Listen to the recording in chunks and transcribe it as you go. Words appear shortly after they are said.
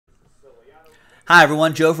Hi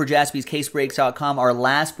everyone, Joe for JaspysCaseBreaks.com. Our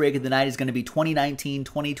last break of the night is going to be 2019-2020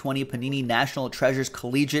 Panini National Treasures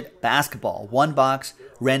Collegiate Basketball. One box,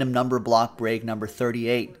 random number block break number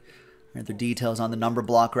 38. There are the details on the number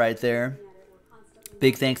block right there.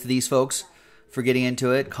 Big thanks to these folks for getting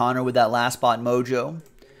into it. Connor with that last spot mojo.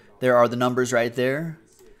 There are the numbers right there.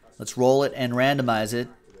 Let's roll it and randomize it.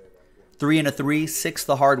 3 and a 3, 6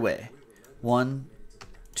 the hard way. 1,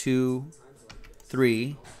 2,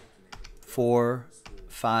 3, 4,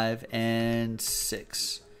 5, and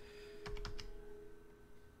 6.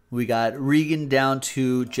 We got Regan down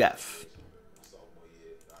to Jeff.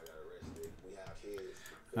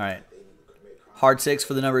 All right. Hard 6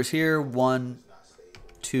 for the numbers here. 1,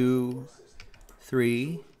 2,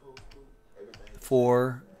 3,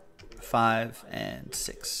 4, 5, and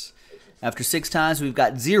 6. After 6 times, we've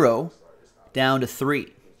got 0 down to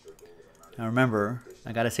 3. Now remember,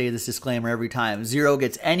 I got to say this disclaimer every time. 0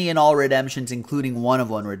 gets any and all redemptions, including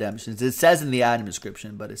 1-of-1 redemptions. It says in the item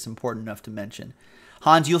description, but it's important enough to mention.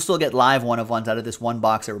 Hans, you'll still get live 1-of-1s out of this one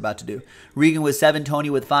box that we're about to do. Regan with 7, Tony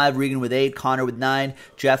with 5, Regan with 8, Connor with 9,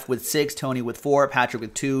 Jeff with 6, Tony with 4, Patrick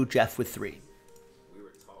with 2, Jeff with 3.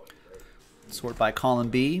 Sort by column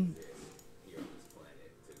B.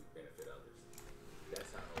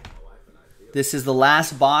 This is the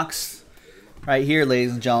last box right here,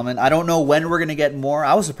 ladies and gentlemen. I don't know when we're going to get more.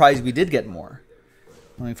 I was surprised we did get more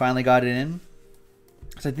when we finally got it in.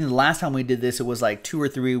 Because I think the last time we did this, it was like 2 or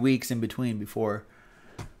 3 weeks in between before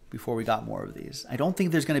we got more of these. I don't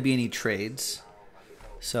think there's going to be any trades.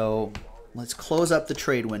 So let's close up the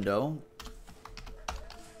trade window.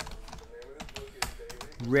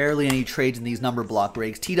 Rarely any trades in these number block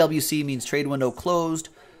breaks. TWC means trade window closed.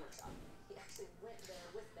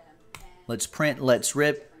 Let's print, let's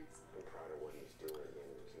rip.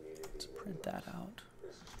 Let's print that out.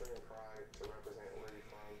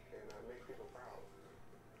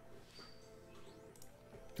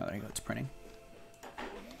 Oh, there you go, it's printing.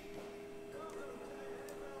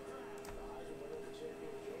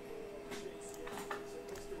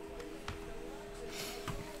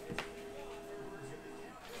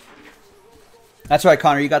 That's right,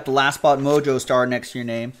 Connor. You got the last spot mojo star next to your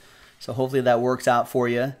name. So hopefully that works out for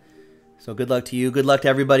you. So good luck to you. Good luck to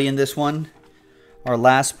everybody in this one. Our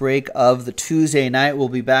last break of the Tuesday night. We'll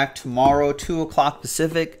be back tomorrow, 2 o'clock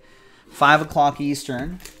Pacific, 5 o'clock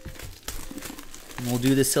Eastern. And we'll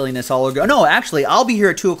do this silliness all over. No, actually, I'll be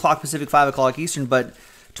here at 2 o'clock Pacific, 5 o'clock Eastern. But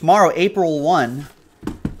tomorrow, April 1,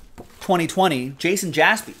 2020, Jason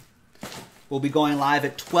Jaspy will be going live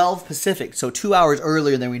at 12 Pacific. So 2 hours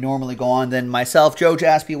earlier than we normally go on. Then myself, Joe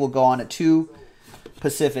Jaspy, will go on at 2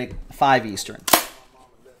 Pacific, 5 Eastern.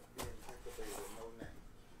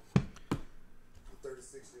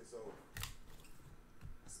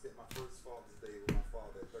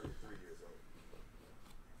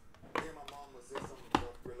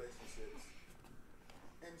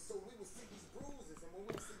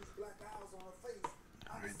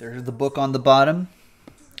 There's the book on the bottom.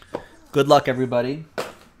 Good luck, everybody.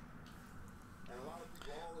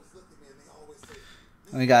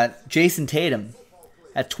 We got Jason Tatum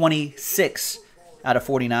at 26 out of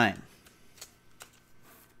 49.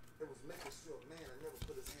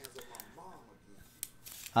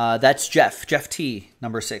 That's Jeff. Jeff T,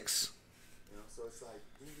 number 6.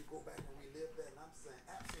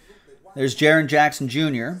 There's Jaren Jackson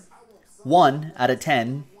Jr., 1 out of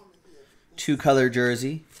 10. 2-color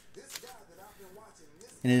jersey.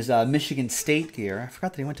 In his Michigan State gear. I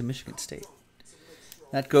forgot that he went to Michigan State.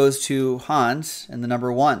 That goes to Hans and the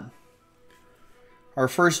number 1. Our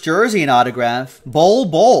first jersey and autograph,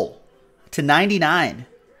 Bowl to 99.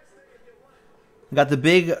 We got the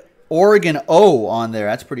big Oregon O on there.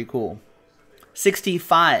 That's pretty cool.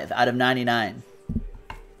 65 out of 99.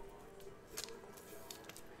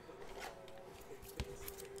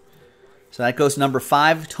 So that goes to number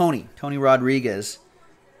 5, Tony Rodriguez.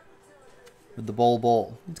 With the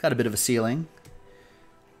bowl. It's got a bit of a ceiling.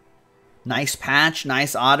 Nice patch,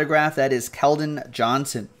 nice autograph. That is Keldon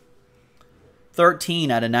Johnson.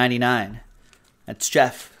 13 out of 99. That's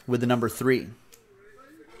Jeff with the number 3.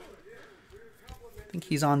 I think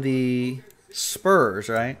he's on the Spurs,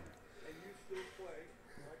 right?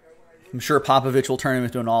 I'm sure Popovich will turn him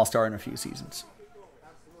into an all-star in a few seasons.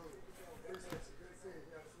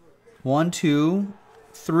 1, 2,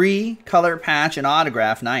 3 color patch and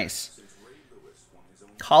autograph. Nice.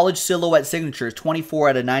 College Silhouette Signatures, 24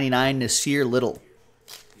 out of 99, Nasir Little.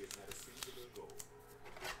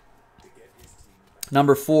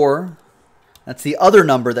 Number 4, that's the other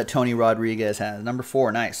number that Tony Rodriguez has. Number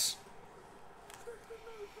 4, nice.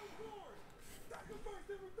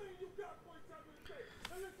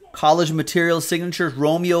 College Material Signatures,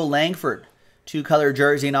 Romeo Langford. 2-color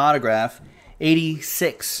jersey and autograph.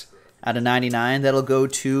 86 out of 99. That'll go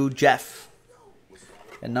to Jeff.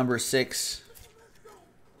 And number 6,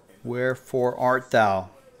 Wherefore Art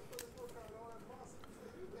Thou?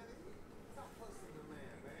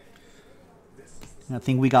 I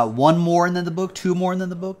think we got one more in the book, 2 more in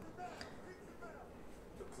the book.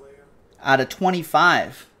 Out of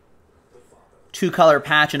 25. 2-color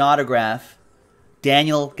patch and autograph.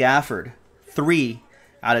 Daniel Gafford. 3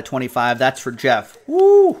 out of 25. That's for Jeff.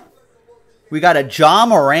 Woo! We got a Ja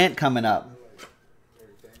Morant coming up.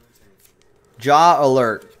 Ja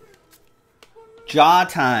alert. Ja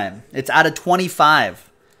time. It's out of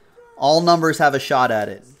 25. All numbers have a shot at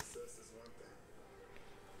it.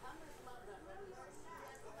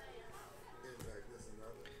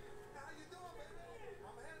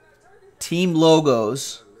 Team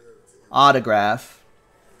logos. Autograph.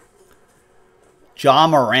 Ja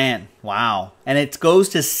Morant. Wow. And it goes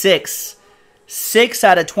to 6. 6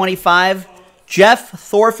 out of 25. Jeff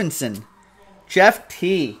Thorfinson. Jeff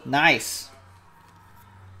T. Nice.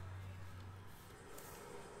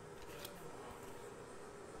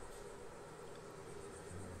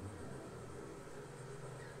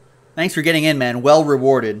 Thanks for getting in, man. Well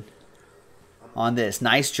rewarded on this.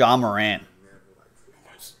 Nice Ja Morant.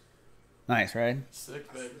 Nice, right?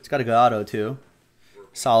 Sick, baby. It's got a good auto, too.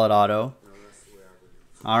 Solid auto.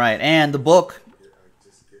 All right, and the book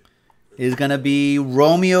is going to be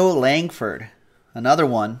Romeo Langford. Another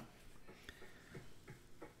one.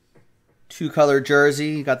 2-color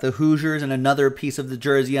jersey. Got the Hoosiers and another piece of the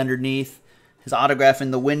jersey underneath. His autograph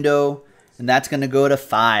in the window. And that's going to go to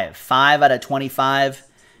 5. 5 out of 25.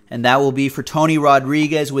 And that will be for Tony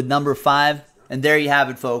Rodriguez with number 5. And there you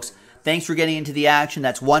have it, folks. Thanks for getting into the action.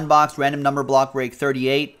 That's one box, random number block break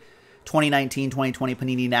 38, 2019-2020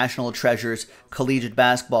 Panini National Treasures Collegiate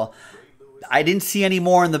Basketball. I didn't see any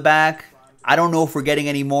more in the back. I don't know if we're getting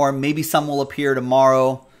any more. Maybe some will appear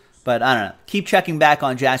tomorrow. But I don't know. Keep checking back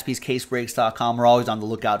on JaspysCaseBreaks.com. We're always on the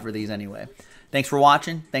lookout for these anyway. Thanks for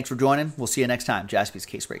watching. Thanks for joining. We'll see you next time.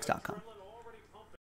 JaspysCaseBreaks.com.